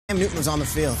Cam Newton was on the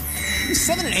field. He was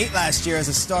 7-8 last year as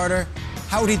a starter.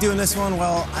 How would he do in this one?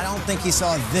 Well, I don't think he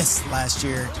saw this last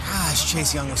year. Gosh,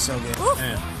 Chase Young was so good.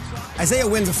 Isaiah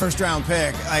Wynn's a first-round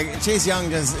pick. Like, Chase Young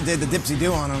just did the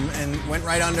dipsy-do on him and went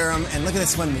right under him. And look at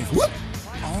this swim move. Whoop!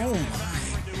 Oh,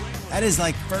 my. That is,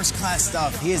 like, first-class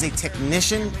stuff. He is a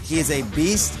technician. He is a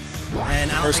beast.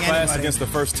 And I don't first think class anybody, against the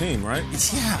first team, right?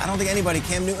 Yeah, I don't think anybody,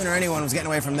 Cam Newton or anyone, was getting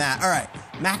away from that. All right,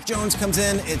 Mac Jones comes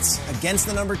in. It's against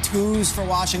the number 2s for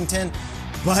Washington.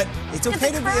 But it's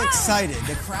okay to be excited.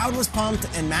 The crowd was pumped,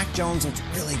 and Mac Jones looked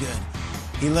really good.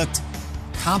 He looked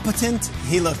competent.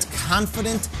 He looked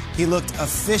confident. He looked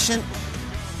efficient.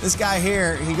 This guy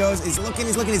here, he's looking.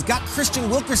 He's got Christian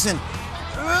Wilkerson.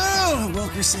 Oh,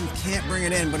 Wilkerson can't bring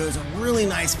it in, but it was a really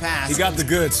nice pass. He got the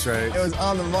goods, right? It was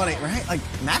on the money, right? Like,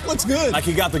 Mac looks good. Like,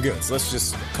 he got the goods. Let's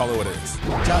just call it what it is.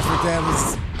 Josh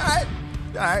McDaniels.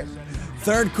 All right.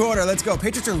 Third quarter, let's go.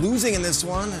 Patriots are losing in this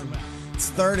one. It's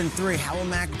 3rd and 3. How will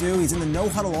Mac do? He's in the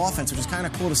no-huddle offense, which is kind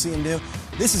of cool to see him do.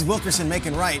 This is Wilkerson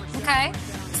making right. Okay.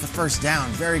 It's the first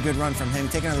down. Very good run from him.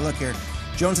 Take another look here.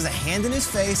 Jones has a hand in his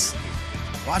face.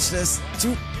 Watch this.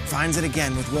 Finds it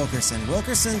again with Wilkerson.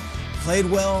 Wilkerson played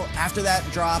well after that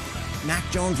drop. Mac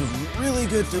Jones was really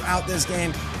good throughout this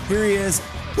game. Here he is.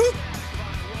 Boop.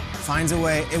 Finds a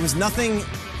way. It was nothing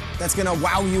that's going to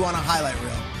wow you on a highlight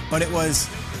reel, but it was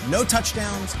no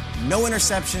touchdowns, no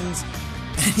interceptions,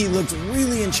 and he looked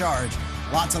really in charge.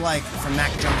 A lot to like from Mac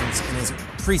Jones in his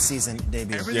preseason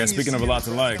debut. Yeah, speaking of a lot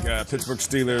to like, Pittsburgh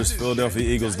Steelers, Philadelphia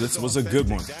Eagles, this was a good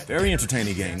one. Very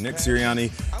entertaining game. Nick Sirianni,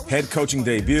 head coaching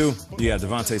debut. You have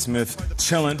Devontae Smith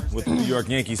chilling with the New York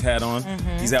Yankees hat on.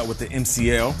 He's out with the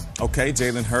MCL. Okay,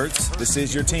 Jalen Hurts, this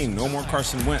is your team. No more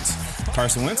Carson Wentz.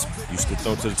 Carson Wentz used to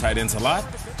throw to the tight ends a lot.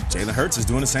 Jalen Hurts is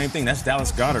doing the same thing. That's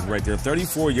Dallas Goedert right there.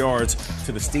 34 yards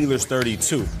to the Steelers'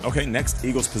 32. Okay, next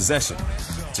Eagles possession.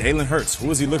 Jalen Hurts,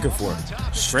 who is he looking for?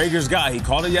 Schrager's guy. He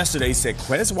called it yesterday. He said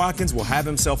Quez Watkins will have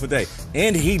himself a day.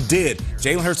 And he did.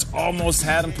 Jalen Hurts almost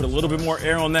had him. Put a little bit more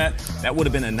air on that. That would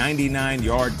have been a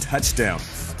 99-yard touchdown.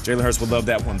 Jalen Hurts would love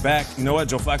that one back. You know what?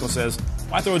 Joe Flacco says,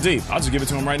 why throw it deep? I'll just give it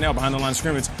to him right now behind the line of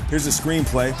scrimmage. Here's the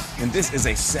screenplay. And this is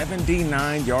a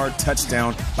 79-yard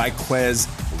touchdown by Quez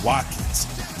Watkins.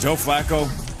 Joe Flacco,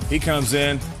 he comes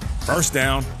in, first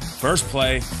down, first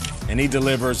play, and he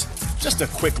delivers just a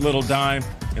quick little dime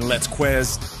and lets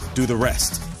Quez do the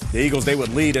rest. The Eagles, they would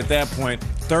lead at that point.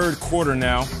 Third quarter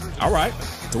now. All right,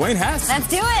 Dwayne Haskins. Let's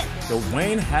do it. The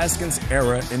Dwayne Haskins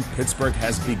era in Pittsburgh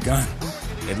has begun.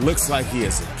 It looks like he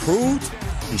has improved.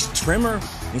 He's trimmer.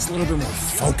 He's a little bit more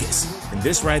focused. And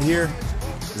this right here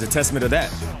is a testament to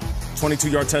that.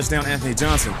 22-yard touchdown, Anthony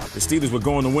Johnson. The Steelers were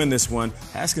going to win this one.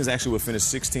 Haskins actually would finish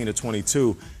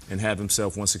 16-22 and have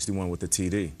himself 161 with the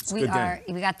TD. It's a good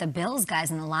game. We got the Bills guys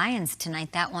and the Lions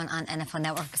tonight. That one on NFL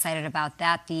Network. Excited about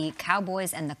that. The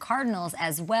Cowboys and the Cardinals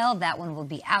as well. That one will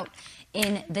be out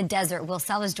in the desert. Will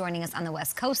Selva is joining us on the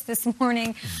West Coast this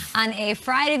morning on a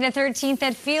Friday the 13th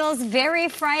that feels very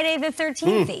Friday the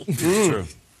 13th-y. True.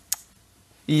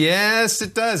 Yes,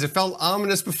 it does. It felt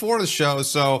ominous before the show,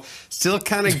 so still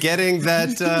kind of getting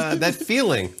that that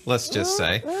feeling, let's just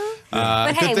say.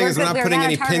 But good hey, thing is we're not putting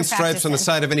any Target pinstripes practice on the then.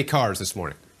 side of any cars this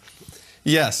morning.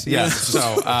 Yes.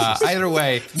 So either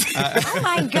way. Oh,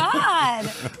 my God.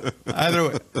 Either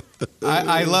way.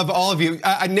 I love all of you.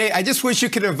 Nate, I just wish you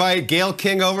could invite Gail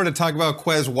King over to talk about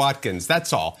Quez Watkins.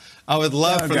 That's all. I would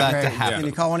love for that to happen. Can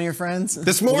you call one of your friends?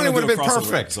 This morning would have been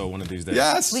perfect. So one of these days.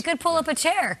 Yes. We could pull up a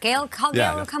chair. Gail, call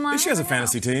Gail to come on. She has a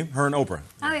fantasy team, her and Oprah.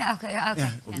 Oh, yeah, okay.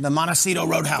 Yeah. The Montecito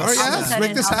Roadhouse. Oh, yeah, let's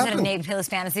make this happen. All of a sudden, Nate plays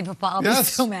fantasy football. I'll be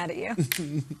so mad at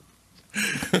you.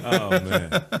 Oh,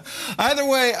 man. Either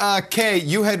way, Kay,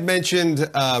 you had mentioned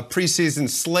preseason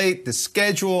slate, the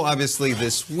schedule, obviously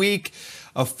this week.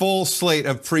 A full slate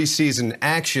of preseason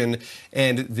action,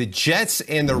 and the Jets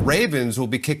and the Ravens will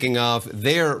be kicking off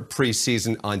their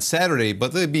preseason on Saturday,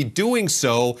 but they'll be doing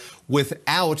so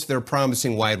without their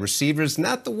promising wide receivers,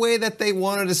 not the way that they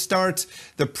wanted to start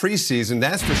the preseason,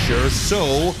 that's for sure.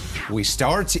 So we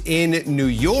start in New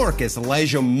York as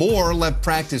Elijah Moore left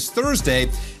practice Thursday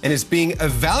and is being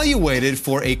evaluated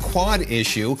for a quad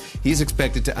issue. He's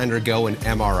expected to undergo an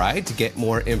MRI to get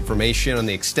more information on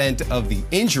the extent of the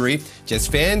injury. Jets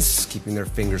fans keeping their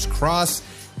fingers crossed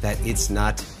that it's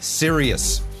not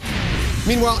serious.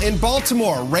 Meanwhile, in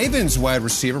Baltimore, Ravens wide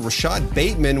receiver Rashad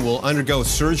Bateman will undergo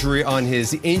surgery on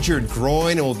his injured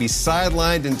groin and will be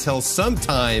sidelined until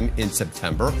sometime in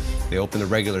September. They open the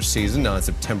regular season on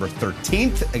September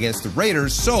 13th against the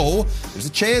Raiders, so there's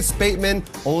a chance Bateman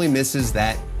only misses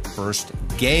that first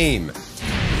game.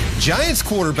 Giants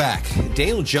quarterback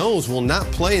Daniel Jones will not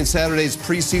play in Saturday's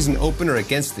preseason opener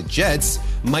against the Jets.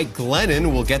 Mike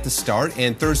Glennon will get the start,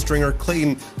 and third stringer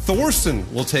Clayton Thorson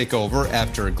will take over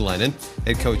after Glennon.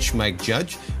 Head coach Mike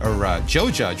Judge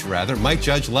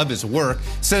loved his work,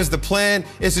 says the plan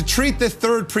is to treat the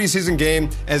third preseason game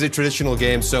as a traditional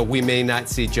game, so we may not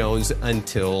see Jones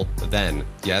until then.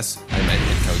 Yes, I meant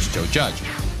head coach Joe Judge.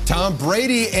 Tom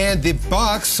Brady and the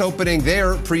Bucs opening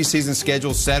their preseason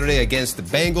schedule Saturday against the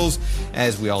Bengals.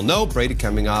 As we all know, Brady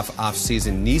coming off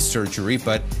off-season knee surgery,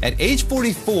 but at age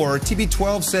 44,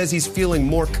 TB12 says he's feeling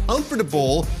more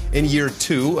comfortable in year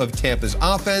 2 of Tampa's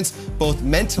offense, both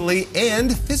mentally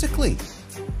and physically.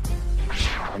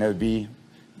 And it would be,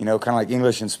 kind of like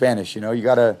English and Spanish. You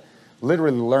got to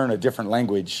literally learn a different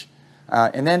language,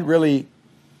 and then really,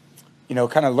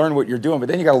 kind of learn what you're doing. But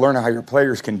then you got to learn how your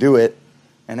players can do it.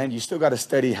 And then you still got to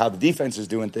study how the defense is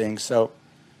doing things. So,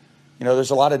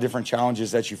 there's a lot of different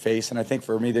challenges that you face. And I think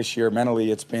for me this year,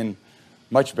 mentally, it's been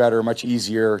much better, much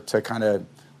easier to kind of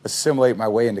assimilate my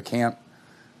way into camp.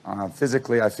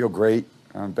 Physically, I feel great.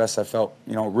 Best I felt,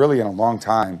 really in a long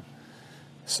time.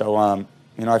 So,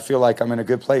 I feel like I'm in a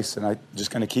good place, and I'm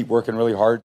just going to keep working really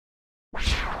hard.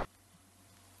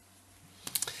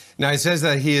 Now, he says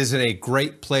that he is in a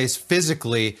great place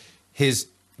physically. His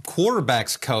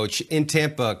quarterback's coach in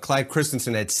Tampa, Clyde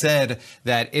Christensen, had said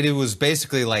that it was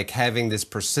basically like having this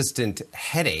persistent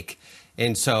headache.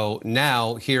 And so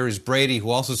now here is Brady, who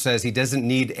also says he doesn't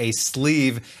need a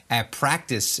sleeve at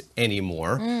practice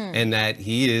anymore and that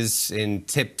he is in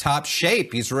tip-top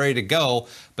shape. He's ready to go.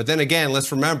 But then again,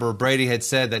 let's remember, Brady had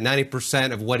said that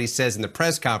 90% of what he says in the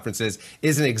press conferences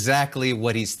isn't exactly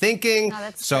what he's thinking.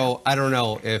 So I don't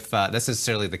know if that's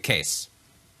necessarily the case.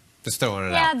 Just throwing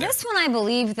it out there. This one I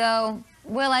believe, though.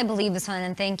 Will, I believe this one,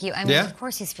 and thank you. I mean, of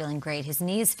course he's feeling great. His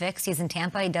knee is fixed. He's in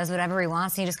Tampa. He does whatever he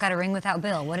wants, and he just got a ring without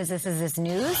Bill. What is this? Is this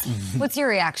news? What's your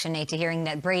reaction, Nate, to hearing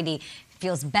that Brady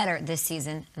feels better this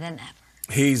season than ever?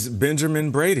 He's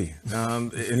Benjamin Brady,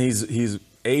 and he's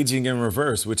aging in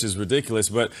reverse, which is ridiculous,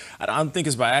 but I don't think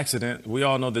it's by accident. We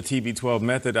all know the TB12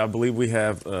 method. I believe we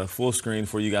have a full screen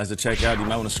for you guys to check out. You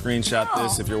might want to screenshot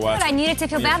this if you're watching. But I needed to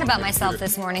feel bad about myself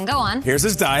this morning. Go on. Here's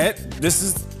his diet.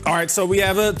 All right, so we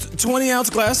have a 20-ounce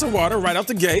glass of water right out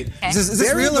the gate. Okay. Is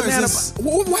this real or is this...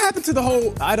 What happened to the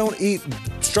whole, I don't eat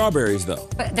strawberries, though?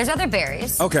 But there's other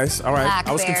berries. Okay, all right.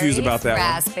 I was confused about that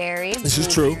raspberries, one. This is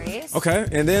true. Okay,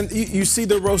 and then you see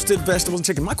the roasted vegetables and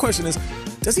chicken. My question is,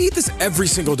 does he eat this every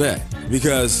single day?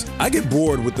 Because I get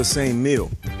bored with the same meal.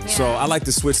 Yeah. So I like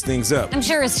to switch things up. I'm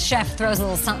sure his chef throws a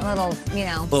little something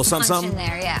in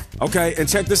there, yeah. Okay, and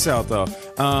check this out, though.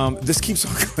 This keeps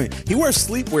on going. He wears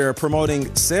sleepwear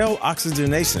promoting cell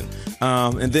oxygenation.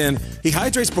 And then he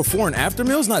hydrates before and after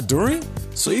meals, not during.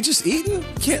 So you just eating?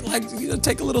 Can't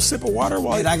take a little sip of water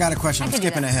while... Wait, I got a question. I'm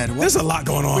skipping ahead. There's a lot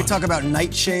going on. We talk about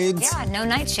nightshades? Yeah, no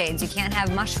nightshades. You can't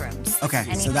have mushrooms. Okay,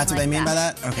 so that's what they mean by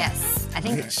that? Okay. Yes. I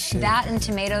think that and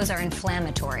tomatoes are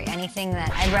inflammatory. Anything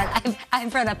that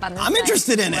I've read up on this. I'm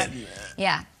interested in it.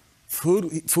 Yeah.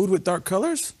 Food with dark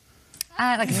colors?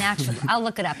 Like natural. I'll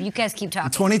look it up. You guys keep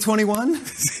talking. 2021?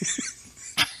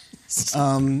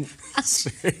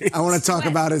 I want to talk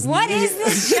about his... What is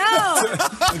this show?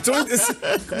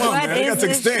 Come on, man. I got to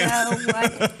take a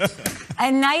stand.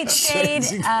 A nightshade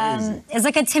is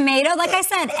like a tomato. Like I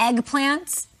said,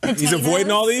 eggplants, potatoes. He's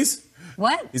avoiding all these?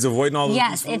 What? He's avoiding all of these?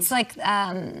 Yes, it's like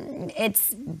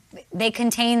they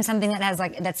contain something that has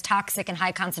that's toxic and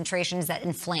high concentrations that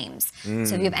inflames.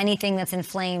 So if you have anything that's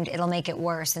inflamed, it'll make it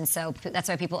worse, and so that's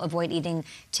why people avoid eating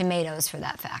tomatoes for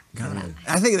that fact.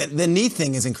 I think that the knee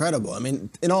thing is incredible. I mean,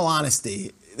 in all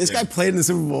honesty, this guy played in the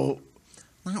Super Bowl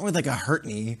not with a hurt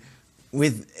knee,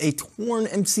 with a torn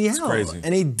MCL. It's crazy.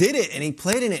 And he did it, and he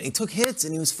played in it, and he took hits,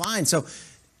 and he was fine. So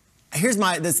here's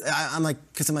I'm like,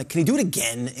 can he do it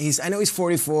again? I know he's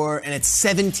 44, and it's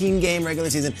 17-game regular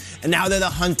season, and now they're the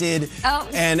hunted,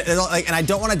 and I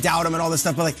don't want to doubt him and all this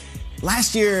stuff, but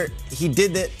last year he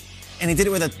did that, and he did it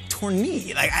with a torn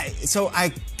knee. So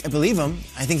I believe him.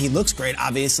 I think he looks great.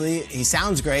 Obviously, he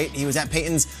sounds great. He was at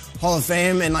Peyton's Hall of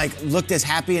Fame and looked as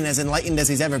happy and as enlightened as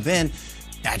he's ever been.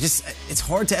 It's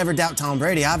hard to ever doubt Tom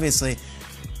Brady, obviously.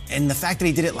 And the fact that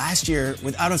he did it last year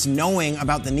without us knowing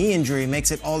about the knee injury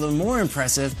makes it all the more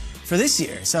impressive for this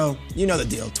year. So you know the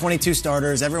deal. 22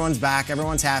 starters, everyone's back,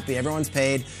 everyone's happy, everyone's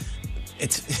paid.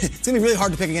 It's going to be really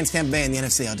hard to pick against Tampa Bay in the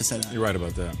NFC, I'll just say that. You're right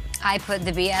about that. I put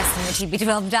the BS in the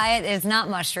TB12 diet. It's not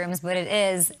mushrooms, but it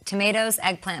is tomatoes,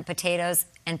 eggplant, potatoes,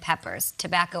 and peppers.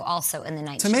 Tobacco also in the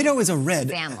nightshade. Tomato is a red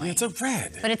family. It's a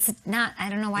red. But it's not, I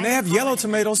don't know why. They have yellow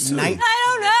tomatoes, too. I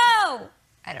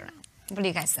don't know. What do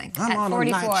you guys think? I'm At on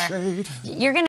 44, a nightshade. you're going to